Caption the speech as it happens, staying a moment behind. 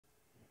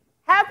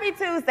Happy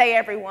Tuesday,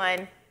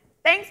 everyone.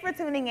 Thanks for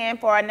tuning in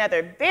for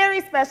another very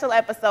special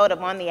episode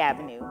of On the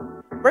Avenue.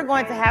 We're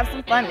going to have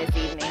some fun this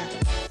evening.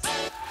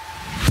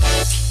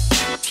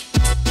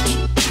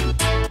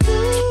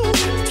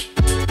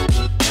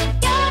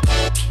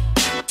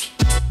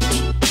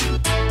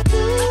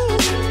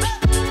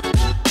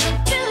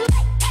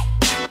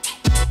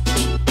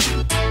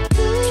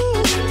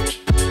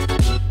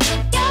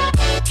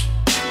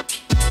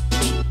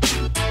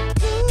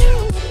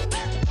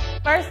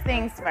 First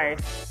things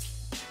first.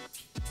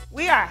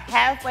 We are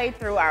halfway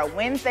through our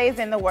Wednesdays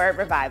in the Word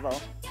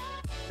revival.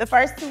 The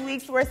first 2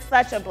 weeks were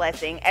such a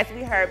blessing as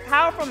we heard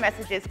powerful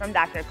messages from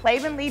Dr.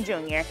 Clavin Lee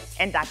Jr.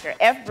 and Dr.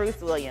 F. Bruce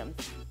Williams.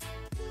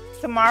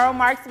 Tomorrow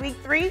marks week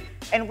 3,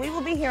 and we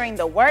will be hearing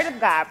the Word of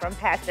God from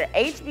Pastor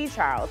H.B.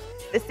 Charles,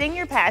 the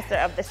senior pastor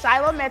of the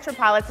Shiloh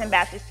Metropolitan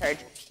Baptist Church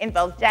in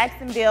both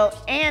Jacksonville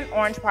and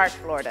Orange Park,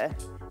 Florida.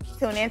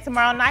 Tune in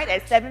tomorrow night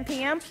at 7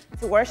 p.m.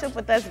 to worship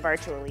with us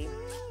virtually.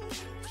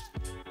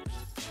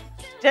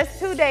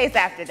 Just 2 days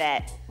after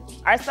that,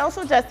 our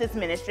social justice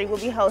ministry will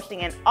be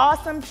hosting an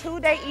awesome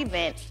 2-day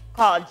event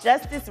called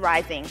Justice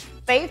Rising,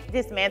 Faith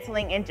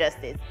Dismantling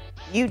Injustice.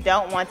 You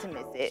don't want to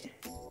miss it.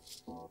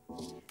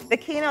 The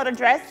keynote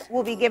address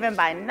will be given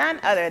by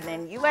none other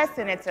than U.S.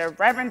 Senator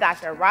Reverend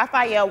Dr.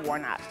 Raphael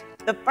Warnock,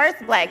 the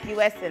first Black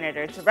U.S.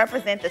 Senator to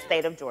represent the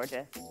state of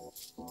Georgia.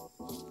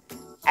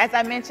 As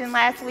I mentioned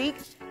last week,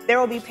 there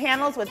will be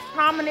panels with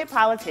prominent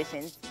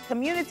politicians,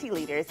 community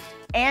leaders,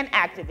 and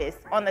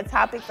activists on the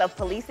topics of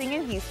policing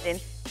in Houston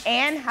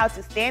and how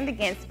to stand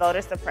against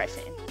voter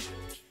suppression.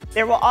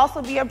 There will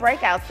also be a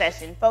breakout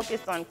session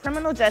focused on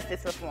criminal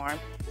justice reform,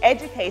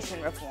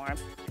 education reform,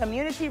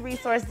 community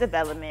resource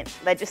development,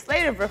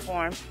 legislative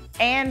reform,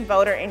 and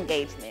voter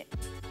engagement.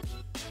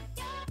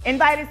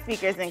 Invited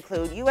speakers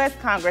include U.S.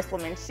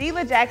 Congresswoman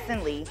Sheila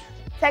Jackson Lee,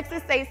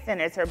 Texas State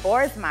Senator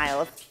Boris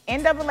Miles,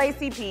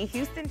 NAACP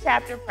Houston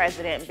Chapter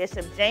President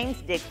Bishop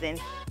James Dixon,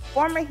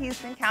 former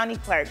Houston County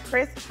Clerk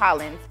Chris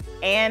Hollins,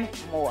 and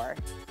more.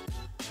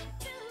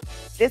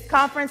 This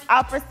conference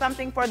offers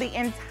something for the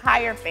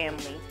entire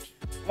family.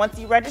 Once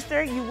you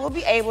register, you will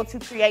be able to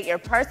create your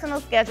personal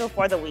schedule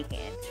for the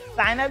weekend.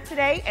 Sign up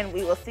today, and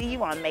we will see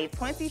you on May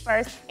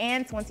 21st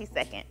and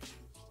 22nd.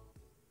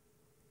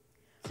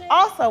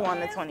 Also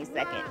on the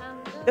 22nd,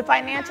 the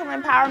Financial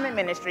Empowerment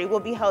Ministry will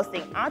be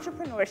hosting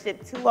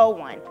Entrepreneurship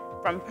 201,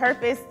 From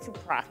Purpose to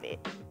Profit.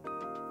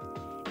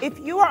 If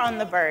you are on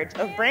the verge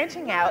of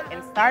branching out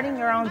and starting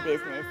your own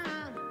business,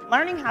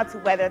 learning how to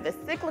weather the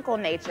cyclical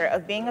nature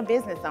of being a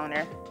business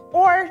owner,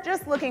 or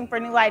just looking for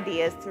new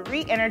ideas to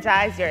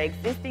re-energize your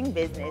existing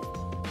business,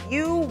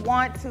 you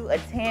want to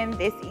attend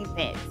this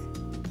event.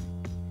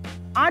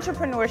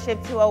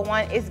 Entrepreneurship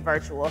 201 is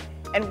virtual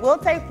and will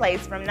take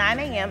place from 9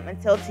 a.m.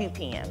 until 2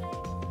 p.m.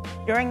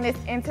 During this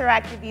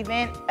interactive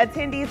event,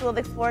 attendees will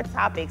explore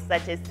topics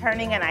such as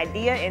turning an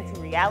idea into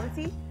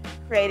reality,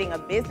 creating a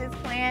business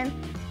plan,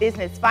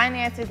 business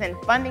finances and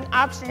funding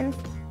options,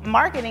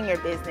 marketing your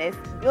business,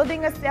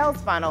 building a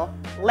sales funnel,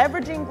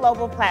 leveraging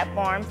global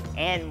platforms,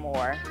 and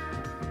more.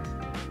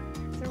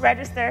 To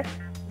register,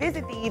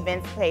 visit the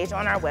events page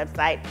on our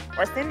website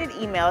or send an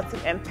email to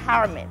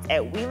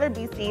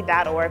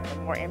empowerment@wheelerbc.org for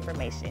more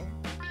information.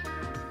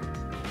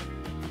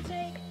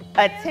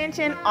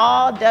 Attention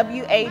all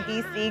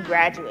WABC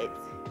graduates.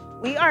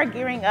 We are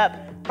gearing up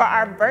for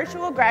our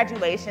virtual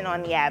graduation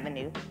on the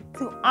Avenue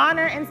to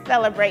honor and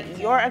celebrate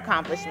your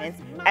accomplishments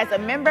as a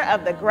member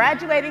of the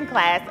graduating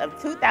class of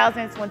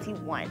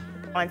 2021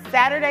 on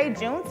Saturday,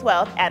 June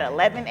 12th at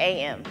 11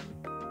 a.m.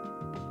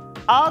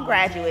 All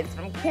graduates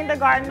from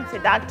kindergarten to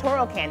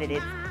doctoral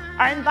candidates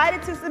are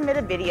invited to submit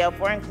a video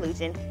for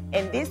inclusion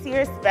in this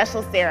year's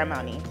special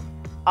ceremony.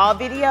 All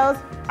videos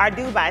are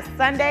due by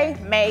Sunday,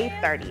 May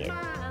 30th.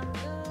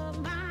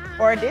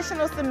 For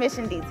additional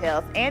submission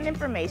details and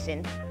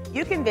information,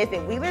 you can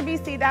visit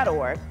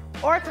wheelerbc.org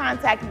or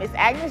contact Ms.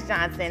 Agnes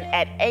Johnson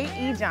at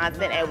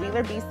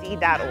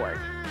aejohnson@wheelerbc.org.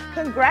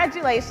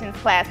 Congratulations,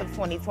 class of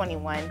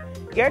 2021.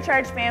 Your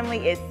church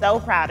family is so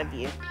proud of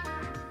you.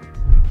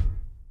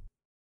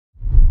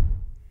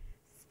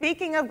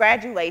 Speaking of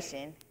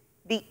graduation,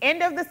 the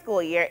end of the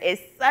school year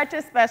is such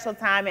a special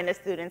time in a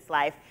student's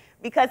life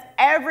because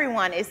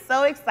everyone is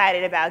so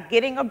excited about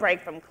getting a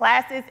break from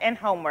classes and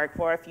homework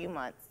for a few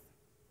months.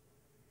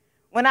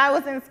 When I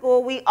was in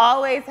school, we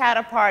always had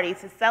a party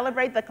to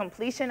celebrate the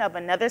completion of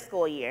another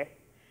school year.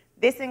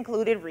 This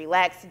included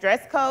relaxed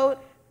dress code,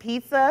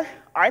 pizza,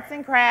 arts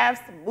and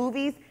crafts,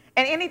 movies,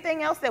 and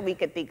anything else that we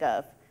could think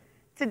of.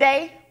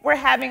 Today, we're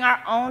having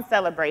our own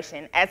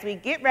celebration as we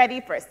get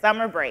ready for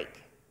summer break.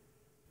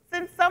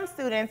 Since some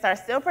students are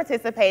still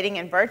participating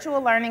in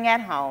virtual learning at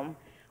home,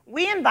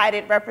 we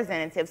invited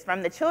representatives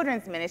from the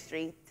Children's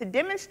Ministry to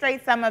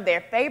demonstrate some of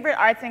their favorite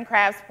arts and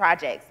crafts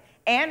projects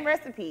and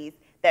recipes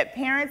that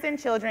parents and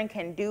children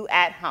can do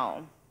at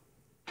home.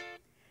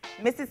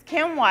 Mrs.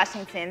 Kim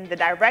Washington, the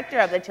director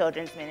of the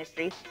Children's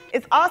Ministry,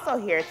 is also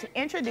here to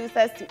introduce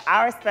us to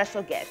our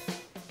special guest.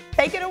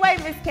 Take it away,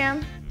 Ms.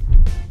 Kim.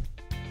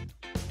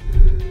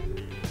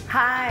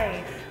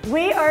 Hi,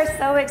 We are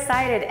so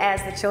excited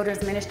as the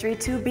Children's Ministry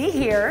to be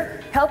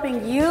here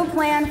helping you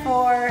plan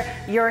for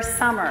your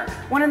summer,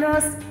 one of the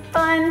most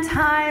fun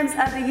times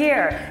of the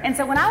year. And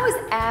so when I was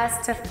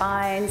asked to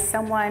find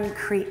someone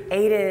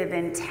creative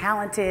and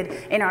talented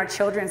in our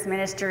Children's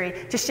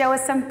Ministry to show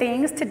us some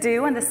things to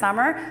do in the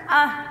summer,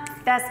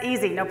 that's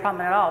easy, no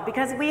problem at all,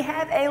 because we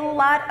have a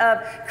lot of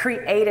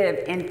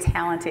creative and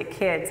talented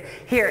kids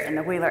here in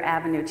the Wheeler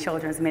Avenue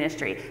Children's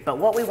Ministry. But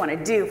what we want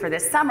to do for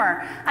this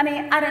summer, I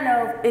mean, I don't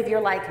know if you're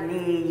like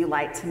me, you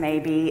like to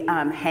maybe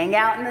hang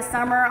out in the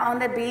summer on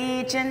the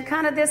beach, and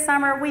kind of this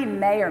summer we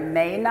may or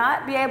may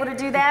not be able to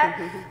do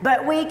that,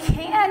 but we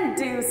can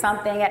do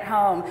something at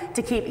home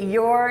to keep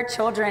your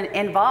children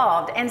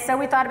involved. And so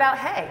we thought about,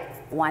 hey,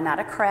 why not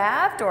a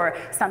craft or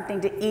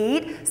something to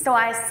eat? So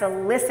I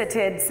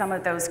solicited some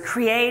of those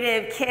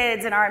creative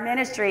kids in our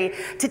ministry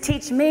to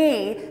teach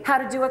me how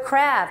to do a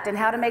craft and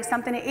how to make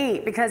something to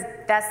eat, because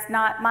that's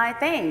not my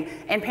thing.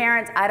 And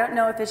parents, I don't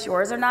know if it's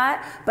yours or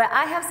not, but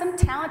I have some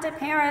talented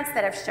parents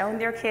that have shown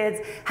their kids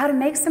how to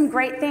make some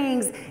great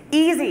things,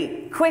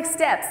 easy, quick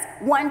steps,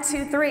 1,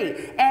 2,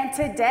 3. And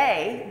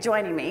today,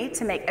 joining me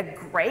to make a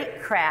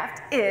great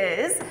craft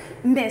is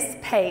Miss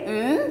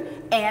Peyton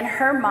and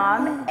her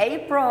mom,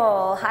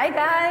 April. Hi,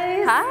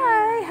 guys.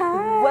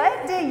 Hi.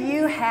 What do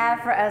you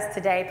have for us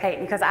today,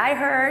 Peyton? Because I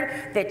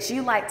heard that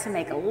you like to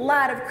make a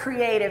lot of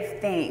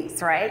creative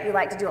things, right? You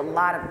like to do a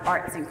lot of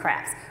arts and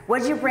crafts. What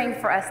did you bring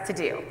for us to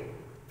do?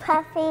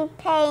 Puffy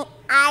paint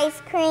ice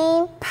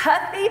cream.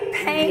 Puffy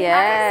paint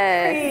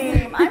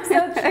ice cream. I'm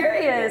so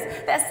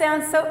curious. That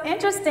sounds so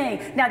interesting.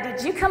 Now,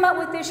 did you come up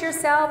with this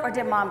yourself, or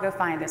did Mom go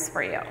find this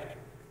for you?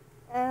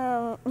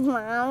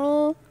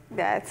 Mommy.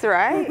 That's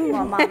right.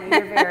 Well, Mommy,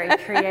 you're very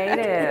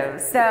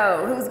creative.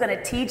 So who's going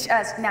to teach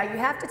us? Now, you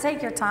have to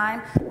take your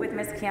time with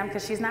Miss Kim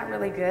because she's not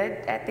really good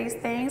at these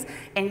things.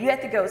 And you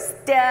have to go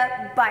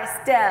step by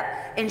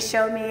step and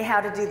show me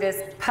how to do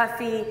this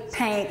puffy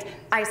paint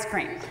ice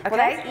cream. Okay? Well,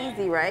 that's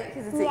easy, right?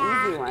 Because it's an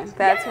easy one.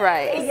 That's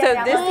right. Yeah,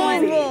 So this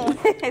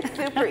one, it's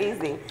super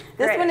easy.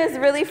 This one is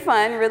really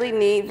fun, really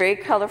neat, very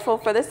colorful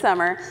for the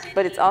summer,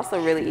 but it's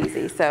also really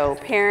easy. So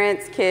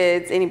parents,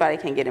 kids, anybody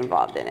can get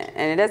involved in it.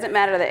 And it doesn't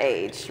matter the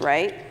age,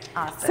 right?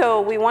 Awesome.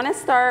 So we want to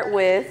start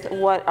with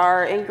what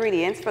our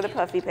ingredients for the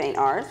puffy paint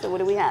are. So what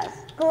do we have?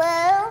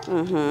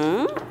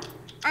 Glue.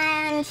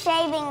 And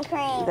shaving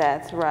cream.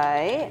 That's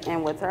right.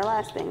 And what's our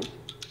last thing?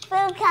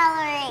 Food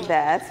coloring.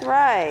 That's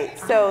right.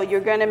 So you're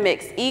going to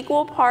mix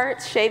equal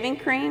parts shaving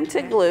cream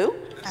to glue.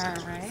 All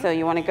right. So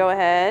you want to go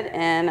ahead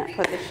and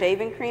put the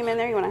shaving cream in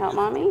there. You want to help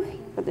Mommy?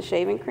 Put the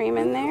shaving cream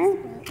in there.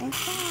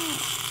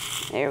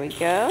 There we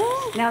go.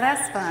 Now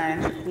that's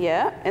fun.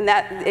 Yeah, and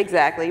that,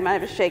 exactly. You might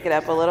have to shake it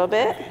up a little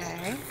bit.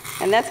 Okay.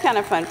 And that's kind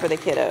of fun for the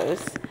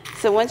kiddos.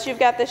 So once you've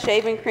got the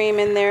shaving cream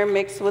in there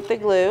mixed with the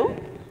glue,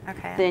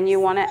 Okay. then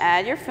you want to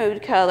add your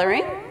food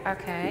coloring.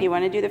 Okay. You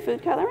want to do the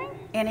food coloring?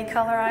 Any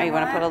color I Or you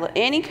want to put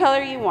any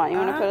color you want. You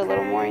want to put a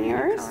little more in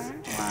yours?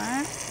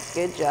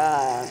 Good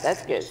job.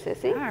 That's good,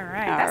 Sissy. All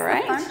right.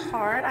 That's the fun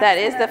part. That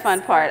is the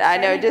fun part. I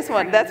know.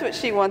 That's what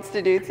she wants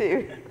to do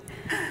too.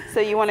 So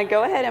you want to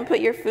go ahead and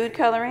put your food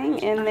coloring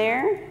in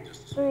there.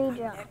 3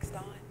 drops.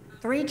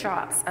 3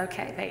 drops.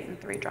 Okay, Peyton,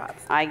 3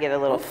 drops. I get a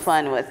little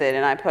fun with it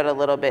and I put a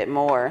little bit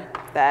more.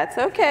 That's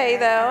okay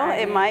though.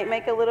 It might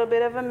make a little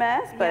bit of a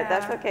mess, but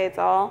that's okay. It's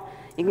all,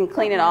 you can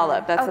clean it all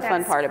up. That's the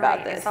fun part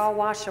about this. It's all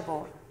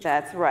washable.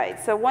 That's right.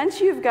 So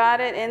once you've got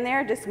it in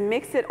there, just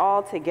mix it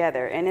all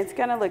together and it's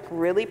going to look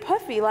really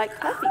puffy like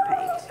puffy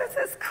paint. This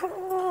is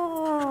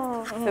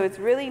cool. So it's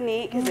really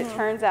neat because it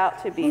turns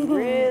out to be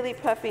really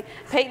puffy.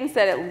 Peyton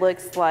said it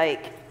looks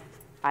like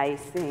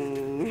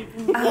icing.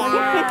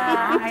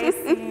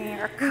 Icing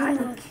or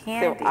cotton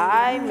candy. So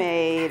I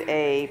made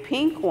a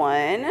pink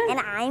one. And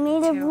I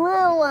made a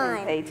blue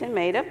one. Peyton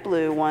made a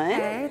blue one.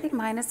 Okay, I think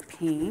mine is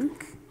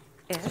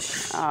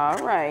pink-ish. All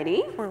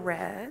righty. Or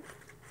red.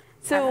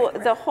 So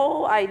the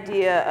whole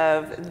idea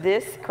of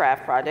this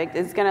craft project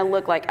is going to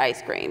look like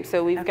ice cream.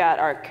 So we've got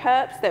our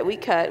cups that we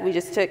cut. We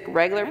just took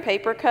regular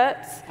paper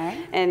cups.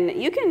 And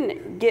you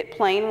can get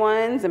plain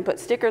ones and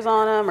put stickers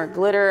on them or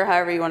glitter,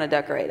 however you want to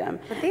decorate them.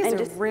 But these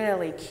are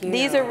really cute.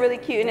 These are really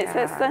cute. And it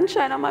says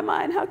sunshine on my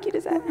mind. How cute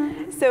is that?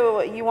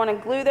 So you want to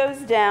glue those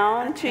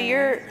down to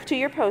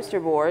your poster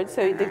board.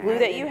 So the glue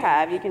that you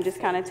have, you can just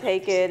kind of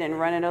take it and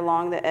run it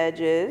along the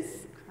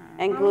edges.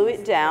 And glue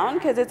it down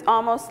because it's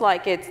almost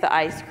like it's the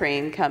ice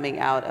cream coming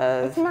out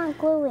of. It's not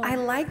gluing. I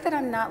like that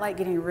I'm not like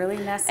getting really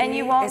messy. And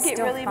you won't it's get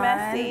still really fun,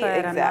 messy.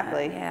 but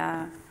Exactly. I'm not,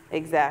 yeah.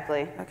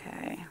 Exactly.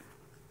 Okay.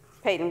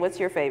 Peyton, what's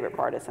your favorite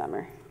part of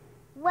summer?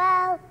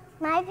 Well,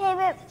 my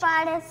favorite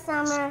part of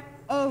summer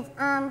is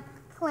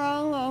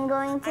playing and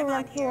going to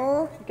the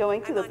pool.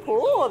 Going to the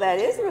pool. That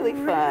is really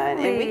fun.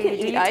 And we can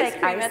eat ice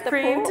cream at the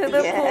pool. To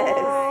the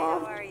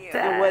Yes. pool.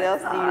 And what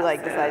else do you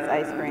like besides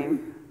ice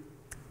cream?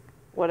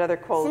 What other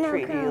cold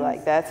treat do you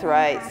like? That's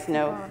right,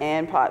 snow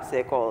and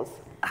popsicles.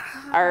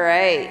 All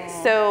right,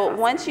 so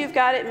once you've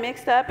got it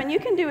mixed up, and you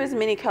can do as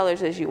many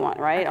colors as you want,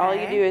 right? All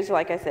you do is,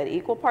 like I said,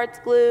 equal parts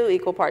glue,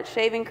 equal parts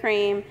shaving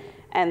cream,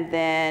 and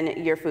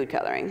then your food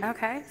coloring.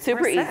 Okay.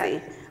 Super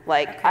easy.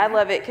 Like, I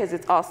love it because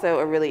it's also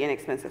a really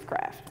inexpensive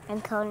craft.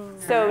 And coating.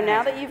 So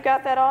now that you've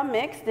got that all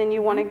mixed, then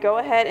you want to go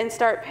ahead and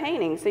start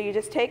painting. So you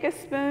just take a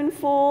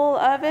spoonful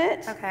of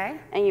it,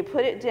 and you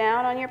put it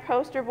down on your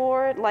poster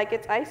board like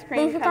it's ice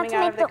cream coming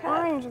out of the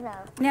cup. Orange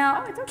though.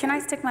 Now, can I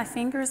stick my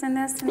fingers in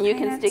this? And You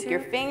paint can it stick too? your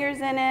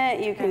fingers in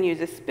it. You can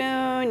use a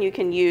spoon. You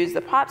can use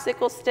the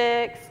popsicle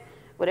sticks.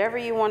 Whatever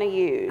you want to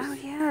use. Oh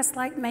yeah, it's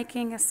like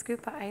making a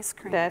scoop of ice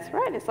cream. That's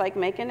right. It's like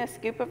making a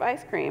scoop of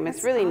ice cream.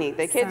 It's really neat.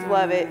 The kids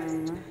love it.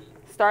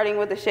 Starting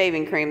with the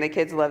shaving cream, the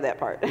kids love that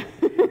part.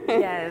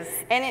 Yes.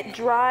 And it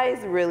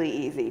dries really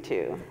easy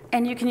too.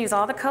 And you can use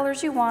all the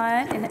colors you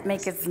want and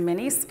make as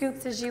many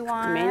scoops as you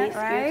want. Many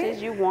scoops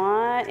as you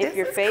want. If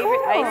your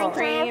favorite ice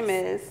cream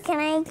is... Can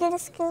I get a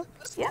scoop?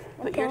 Yep,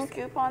 put your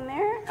scoop on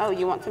there. Oh,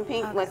 you want some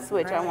pink? Let's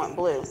switch. I want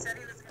blue.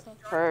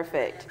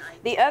 Perfect.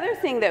 The other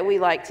thing that we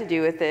like to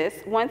do with this,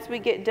 once we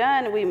get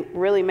done, we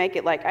really make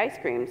it like ice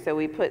cream. So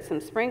we put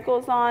some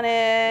sprinkles on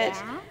it,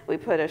 we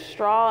put a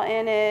straw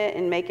in it,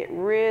 and make it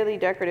really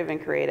decorative and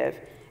creative.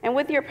 And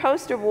with your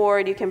poster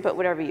board, you can put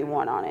whatever you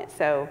want on it.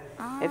 So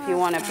if you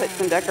want to put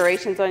some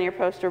decorations on your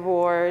poster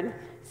board,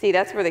 see,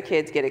 that's where the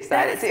kids get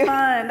excited too. That's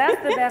fun.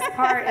 That's the best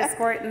part, is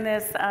squirting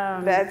this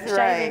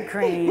shaving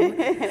cream.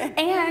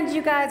 And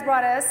you guys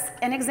brought us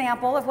an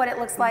example of what it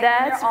looks like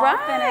when you're all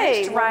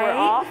finished, right? We're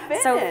all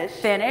finished. So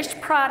finished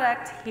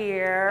product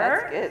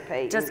here. That's good,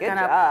 Peyton. Just Good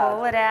gonna job.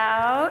 pull it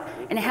out.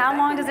 And how back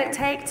long in does it there.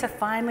 take to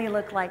finally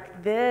look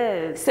like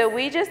this? So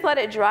we just let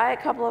it dry a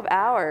couple of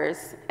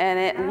hours, and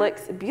it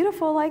looks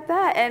beautiful like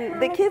that. And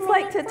the kids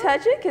like to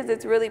touch it because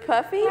it's really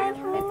puffy.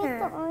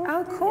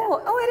 Oh,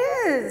 cool.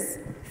 Oh, it is.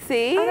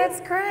 See? Oh,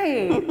 that's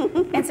great.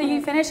 And so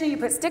you finish and you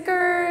put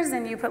stickers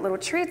and you put little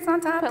treats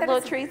on top. Put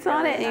little treats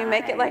on it, and you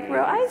make it like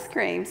real ice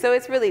cream. So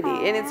it's really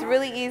neat, and it's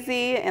really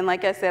easy. And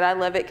like I said, I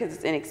love it because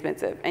it's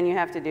inexpensive, and you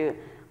have to do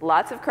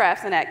lots of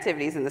crafts and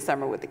activities in the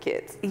summer with the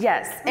kids.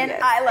 Yes, and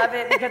I love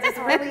it because it's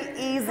really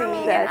easy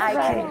and I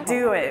can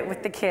do it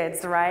with the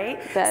kids,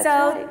 right? That's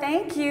so right.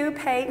 thank you,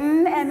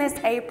 Peyton and Miss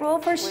April,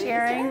 for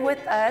sharing with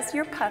us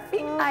your puffy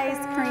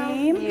ice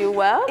cream. You're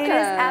welcome. It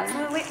is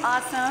absolutely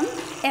awesome.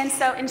 And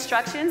so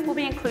instructions will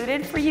be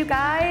included for you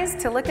guys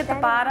to look at the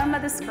bottom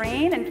of the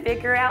screen and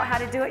figure out how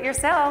to do it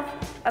yourself,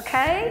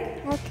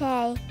 okay?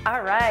 Okay.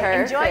 All right,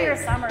 Perfect. enjoy your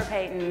summer,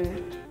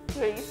 Peyton.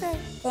 What do you say?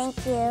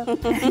 Thank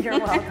you. You're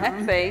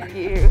welcome. Thank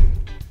you.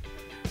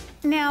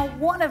 Now,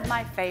 one of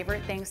my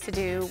favorite things to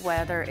do,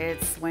 whether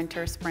it's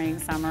winter, spring,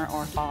 summer,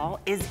 or fall,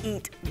 is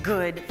eat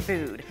good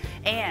food.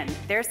 And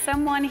there's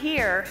someone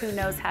here who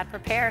knows how to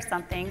prepare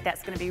something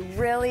that's gonna be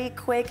really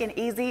quick and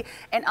easy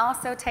and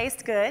also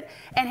taste good.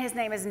 And his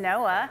name is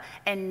Noah.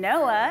 And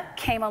Noah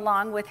came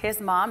along with his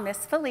mom,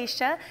 Miss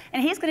Felicia,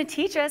 and he's gonna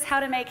teach us how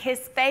to make his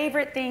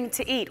favorite thing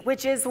to eat,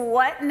 which is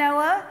what,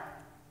 Noah?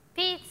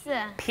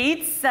 Pizza.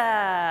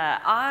 Pizza,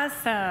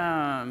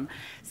 awesome.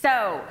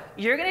 So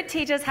you're gonna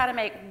teach us how to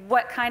make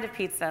what kind of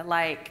pizza?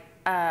 Like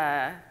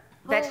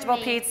vegetable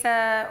Homemade.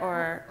 pizza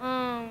or?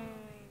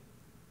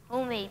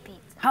 Homemade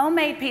pizza.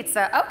 Homemade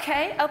pizza,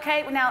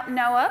 okay. Now,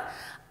 Noah,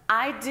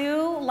 I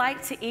do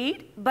like to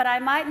eat, but I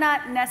might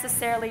not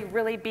necessarily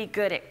really be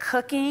good at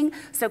cooking.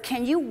 So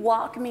can you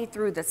walk me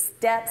through the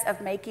steps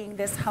of making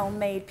this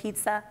homemade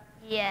pizza?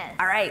 Yes.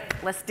 All right,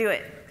 let's do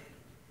it.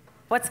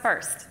 What's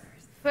first?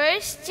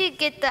 First, you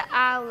get the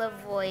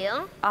olive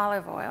oil,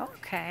 Olive oil,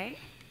 okay.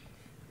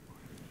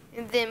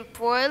 and then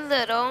pour a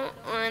little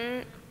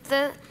on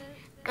the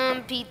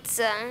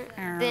pizza.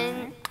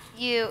 Then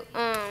you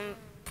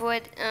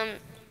put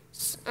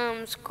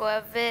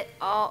scrub it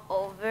all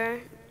over.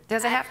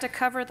 Does it have to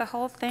cover the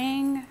whole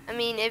thing? I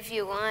mean, if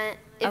you want,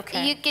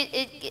 Okay. you could,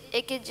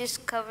 it could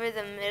just cover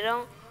the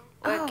middle,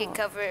 or it could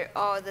cover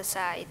all the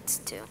sides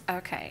too.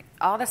 Okay,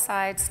 all the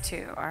sides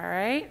too, all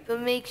right?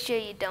 But make sure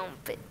you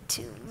don't put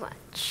too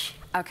much.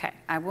 Okay,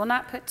 I will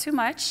not put too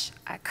much.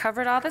 I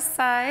covered all the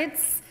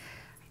sides.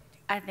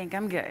 I think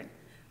I'm good.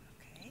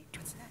 Okay,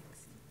 what's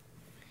next?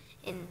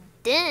 And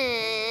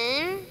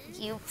then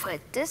you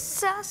put the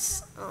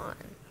sauce on.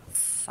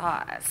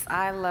 Sauce,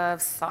 I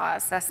love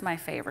sauce. That's my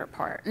favorite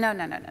part. No,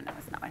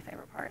 it's not my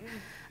favorite part.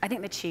 I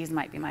think the cheese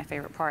might be my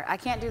favorite part. I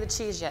can't do the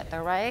cheese yet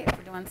though, right?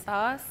 We're doing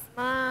sauce?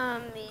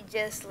 Mommy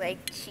just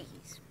like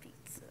cheese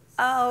pizzas.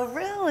 Oh,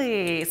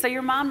 really? So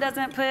your mom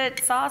doesn't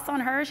put sauce on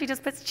hers, she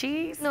just puts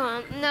cheese?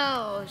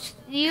 No,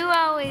 you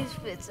always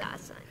put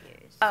sauce on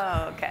yours.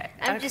 Oh, okay.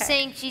 I'm just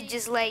saying she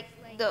just like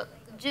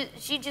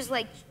she just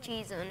likes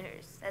cheese on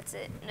hers. That's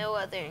it. No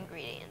other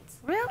ingredients.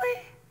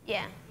 Really?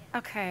 Yeah.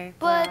 Okay.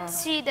 But well,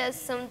 she does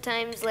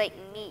sometimes like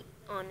meat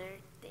on her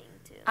thing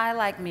too. I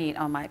like meat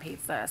on my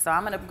pizza, so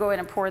I'm gonna go ahead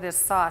and pour this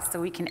sauce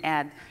so we can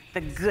add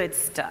the good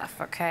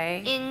stuff,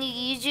 okay? And you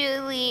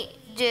usually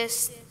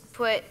just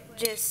put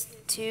just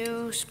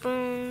 2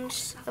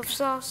 spoons of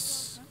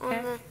sauce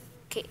on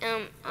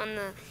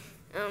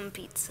the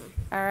pizza.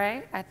 All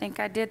right, I think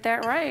I did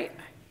that right.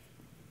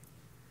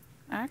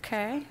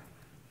 Okay.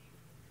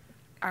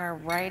 All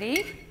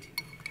righty.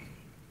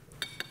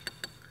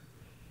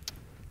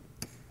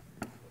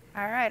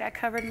 All right, I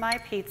covered my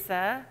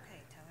pizza.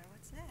 Okay, tell her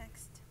what's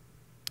next.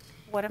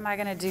 What am I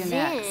gonna do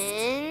next?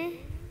 Then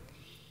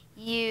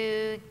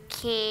you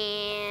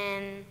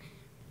can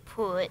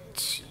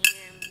put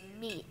your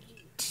meat.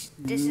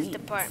 This is the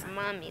part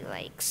Mommy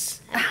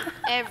likes. And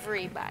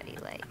everybody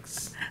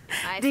likes.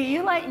 Do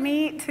you like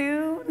meat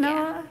too,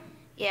 Noah?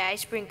 Yeah, I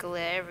sprinkle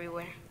it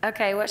everywhere.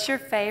 Okay, what's your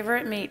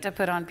favorite meat to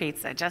put on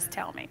pizza? Just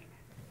tell me.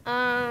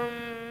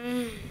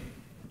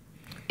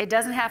 It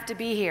doesn't have to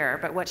be here,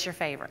 but what's your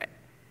favorite?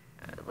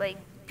 Like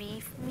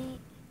beef meat.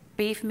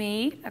 Beef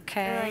meat,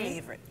 okay.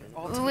 Favorite.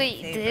 Ultimate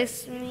Wait, favorite.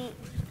 this meat?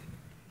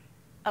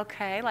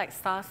 Okay, like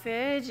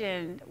sausage,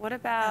 and what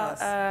about,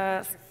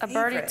 Yes. a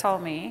birdie Favorite.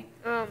 told me,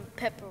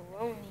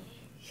 Pepperoni.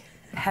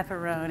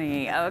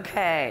 pepperoni.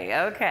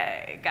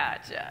 Okay,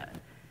 gotcha.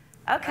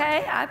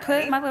 Okay, I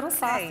put my little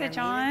sausage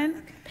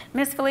on.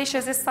 Miss Felicia,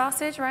 is this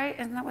sausage, right?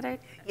 Isn't that what I,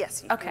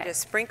 Yes, you Okay. can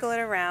just sprinkle it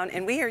around,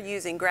 and we are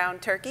using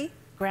ground turkey,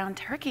 ground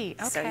turkey,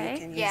 so you okay.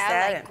 can use Yeah,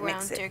 that I like and ground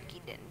mix it.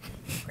 turkey then.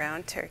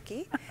 Ground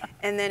turkey.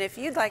 And then if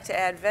you'd like to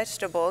add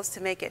vegetables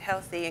to make it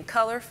healthy and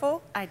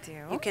colorful, I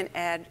do. you can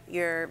add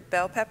your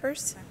bell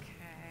peppers.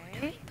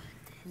 Okay,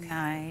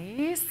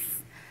 nice.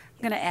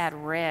 I'm gonna add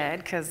red,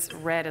 because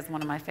red is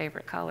one of my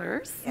favorite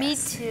colors. Me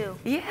too.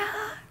 Yeah,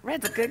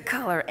 red's a good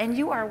color. And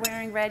you are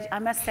wearing red. I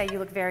must say, you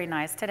look very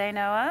nice today,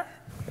 Noah.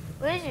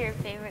 What is your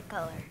favorite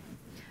color?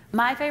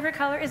 My favorite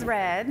color is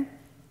red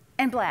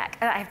and black.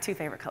 I have two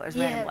favorite colors,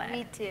 red and black.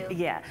 me too.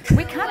 Yeah,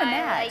 we kind of I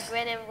match. like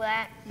red and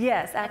black.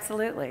 Yes,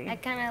 absolutely. I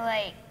kind of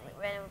like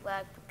red and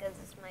black because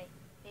it's my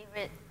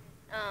favorite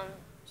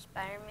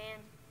Spider-Man.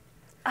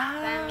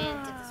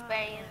 Spider-Man to the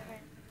Spider-Man.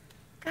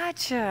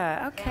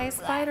 Gotcha. Okay, and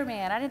black.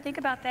 Spider-Man. I didn't think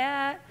about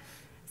that.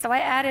 So I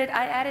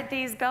added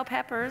these bell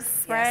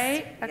peppers,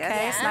 right? Yes.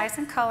 Okay, it's nice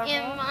and colorful.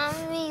 And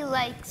Mommy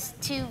likes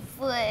to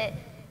put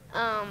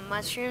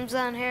mushrooms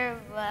on her,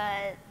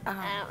 but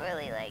I don't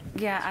really like.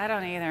 Yeah, I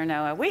don't either,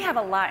 Noah. We have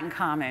a lot in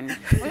common.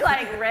 We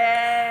like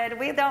red.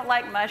 We don't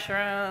like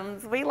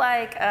mushrooms. We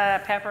like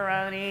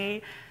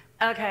pepperoni.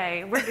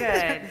 Okay, we're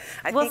good.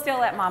 We'll think- still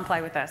let Mom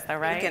play with us, though,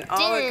 We right? can all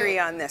Dinner. agree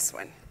on this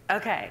one.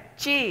 Okay,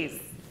 cheese.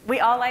 We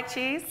all like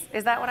cheese?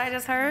 Is that what I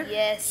just heard?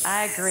 Yes.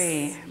 I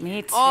agree.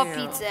 Me too. All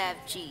pizza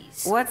have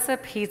cheese. What's a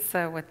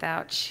pizza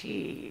without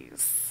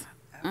cheese?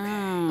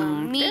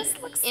 Meat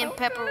this looks and so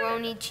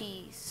pepperoni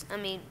cheese. I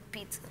mean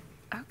pizza.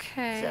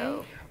 Okay.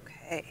 So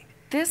Okay.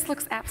 This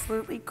looks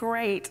absolutely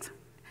great.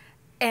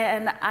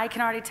 And I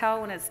can already tell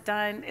when it's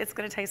done, it's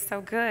going to taste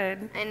so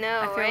good. I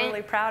know, I feel right?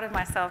 really proud of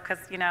myself because,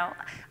 you know,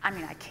 I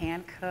mean, I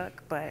can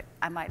cook, but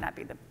I might not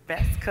be the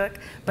best cook.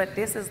 But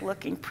this is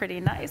looking pretty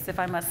nice, if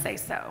I must say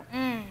so.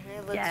 it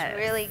looks Yes.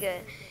 really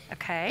good.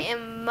 Okay.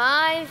 And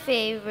my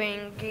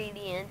favorite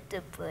ingredient to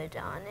put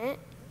on it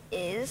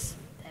is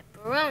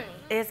pepperoni.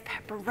 Is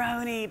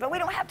pepperoni, but we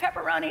don't have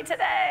pepperoni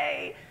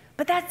today.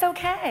 But that's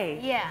okay.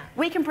 Yeah.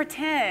 We can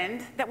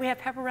pretend that we have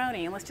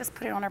pepperoni and let's just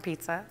put it on our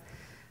pizza.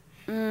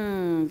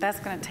 That's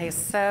gonna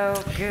taste so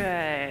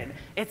good.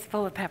 It's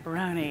full of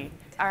pepperoni.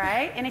 All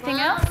right, anything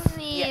else?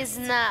 Mommy is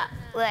not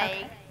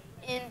like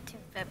into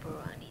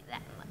pepperoni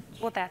that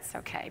much. Well, that's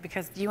okay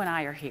because you and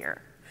I are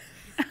here.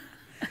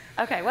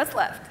 Okay, what's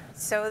left?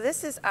 So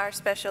this is our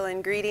special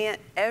ingredient.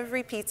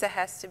 Every pizza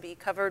has to be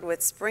covered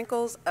with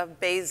sprinkles of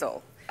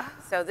basil.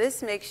 So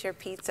this makes your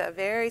pizza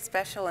very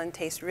special and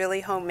tastes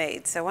really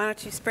homemade. So why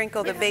don't you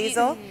sprinkle the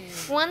basil?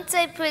 Once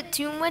I put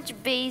too much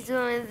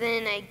basil and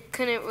then I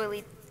couldn't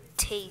really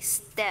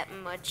taste that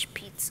much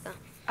pizza.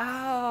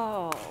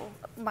 Oh,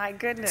 my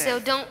goodness. So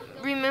don't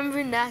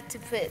remember not to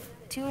put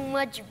too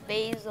much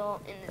basil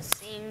in the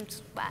same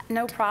spot.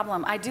 No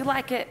problem. I do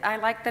like it. I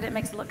like that it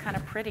makes it look kind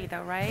of pretty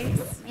though, right?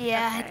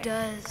 Yeah, Okay. it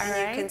does. All And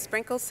right. you can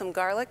sprinkle some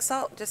garlic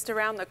salt just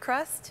around the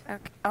crust. Okay.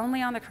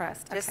 Only on the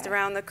crust. Just okay.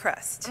 around the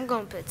crust. I'm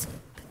gonna put some,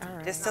 All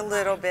right. Just a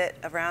little bit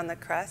around the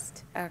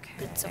crust. Okay.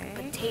 put some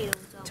potatoes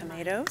on mine.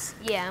 Tomatoes.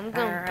 Yeah, I'm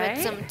gonna All right.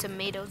 put some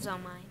tomatoes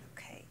on mine.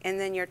 Okay. And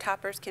then your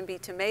toppers can be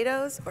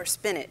tomatoes or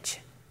spinach.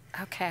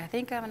 Okay, I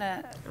think I'm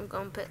gonna I'm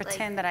gonna put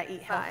pretend like that I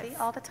eat healthy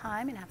 5. all the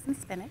time and have some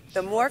spinach.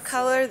 The more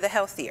color, the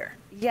healthier.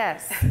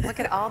 Yes,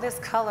 look at all this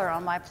color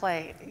on my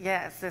plate.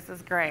 Yes, this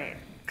is great.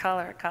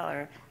 Color,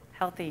 color,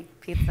 healthy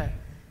pizza.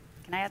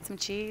 Can I add some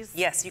cheese?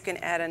 Yes, you can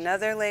add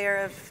another layer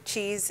of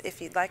cheese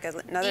if you'd like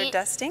another Do-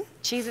 dusting.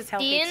 Cheese is Do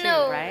healthy you too,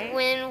 know right?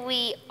 when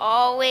we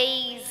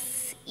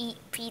always eat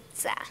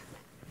pizza?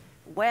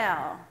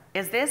 Well,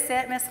 is this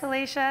it, Miss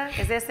Felicia?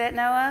 Is this it,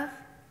 Noah?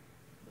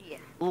 Yeah.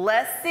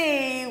 Let's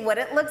see what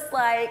it looks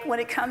like when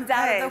it comes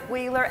out Okay. of the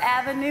Wheeler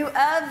Avenue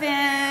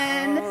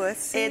oven. Oh, let's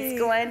see. It's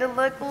going to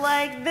look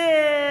like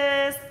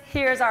this.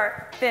 Here's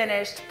our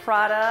finished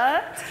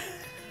product.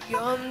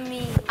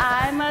 Yummy.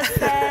 I must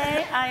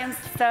say, I am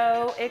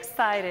so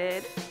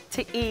excited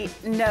to eat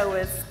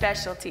Noah's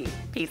specialty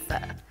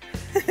pizza.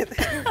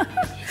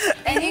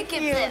 And you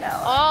can you, put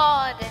Noah.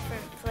 all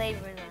different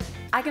flavors on it.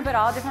 I can put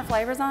all different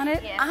flavors on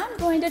it? Yeah. I'm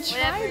going to try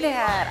Whatever you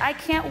that. I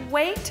can't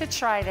wait to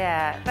try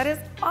that. That is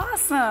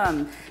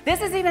awesome.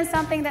 This is even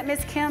something that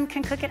Miss Kim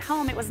can cook at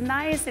home. It was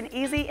nice and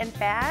easy and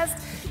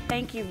fast.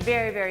 thank you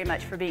very, very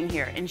much for being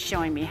here and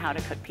showing me how to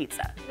cook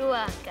pizza. You're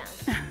welcome.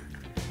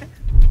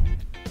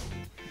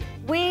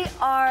 We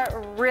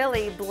are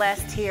really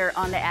blessed here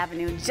on the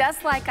Avenue.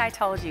 Just like I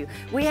told you,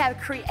 we have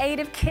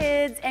creative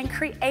kids and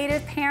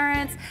creative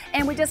parents,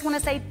 and we just want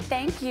to say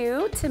thank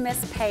you to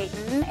Miss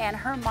Peyton and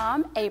her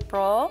mom,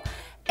 April.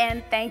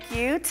 And thank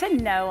you to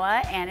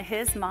Noah and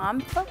his mom,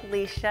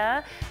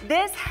 Felicia.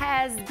 This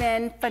has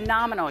been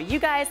phenomenal. You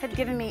guys have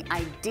given me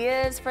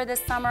ideas for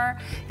this summer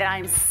that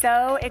I'm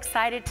so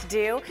excited to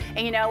do.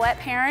 And you know what,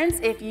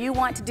 parents? If you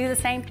want to do the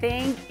same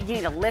thing, you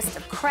need a list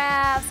of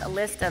crafts, a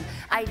list of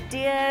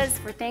ideas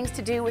for things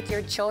to do with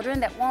your children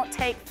that won't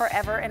take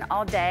forever and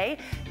all day.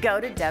 Go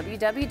to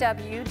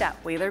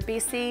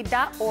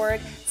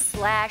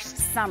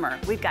www.wheelerbc.org/summer.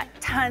 We've got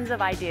tons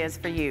of ideas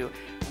for you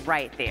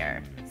right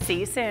there. See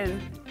you soon.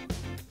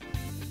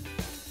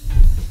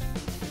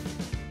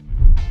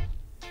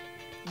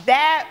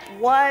 That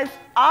was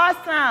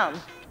awesome.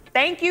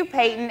 Thank you,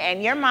 Peyton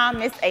and your mom,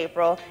 Miss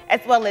April,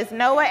 as well as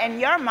Noah and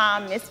your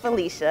mom, Miss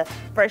Felicia,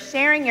 for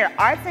sharing your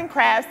arts and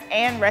crafts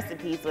and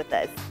recipes with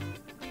us.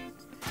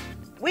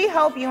 We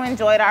hope you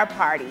enjoyed our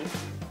party.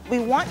 We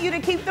want you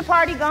to keep the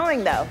party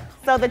going, though.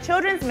 So the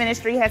Children's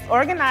Ministry has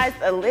organized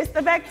a list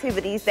of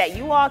activities that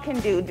you all can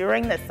do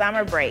during the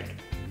summer break.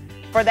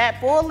 For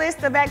that full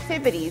list of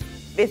activities,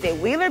 visit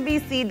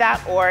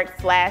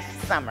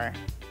wheelerbc.org/summer.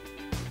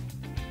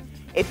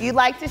 If you'd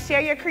like to share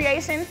your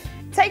creations,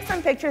 take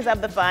some pictures of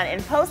the fun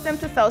and post them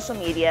to social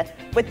media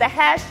with the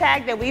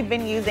hashtag that we've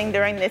been using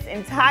during this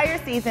entire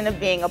season of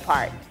being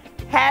apart.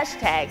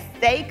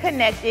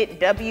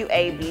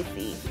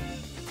 #StayConnectedWABC.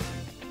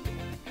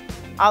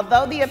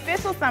 Although the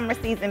official summer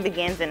season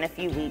begins in a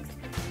few weeks,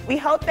 we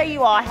hope that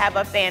you all have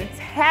a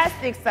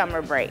fantastic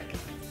summer break.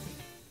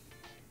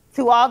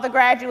 To all the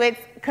graduates,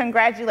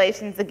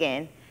 congratulations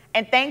again.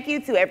 And thank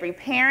you to every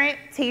parent,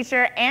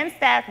 teacher, and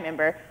staff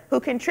member who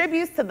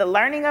contributes to the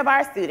learning of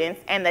our students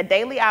and the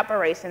daily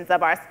operations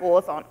of our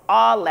schools on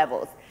all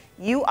levels.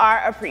 You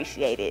are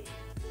appreciated.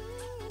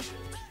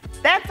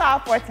 That's all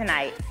for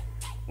tonight.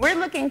 We're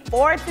looking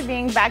forward to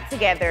being back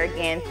together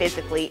again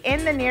physically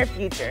in the near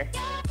future.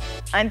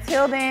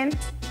 Until then,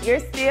 you're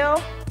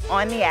still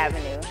on the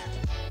Avenue.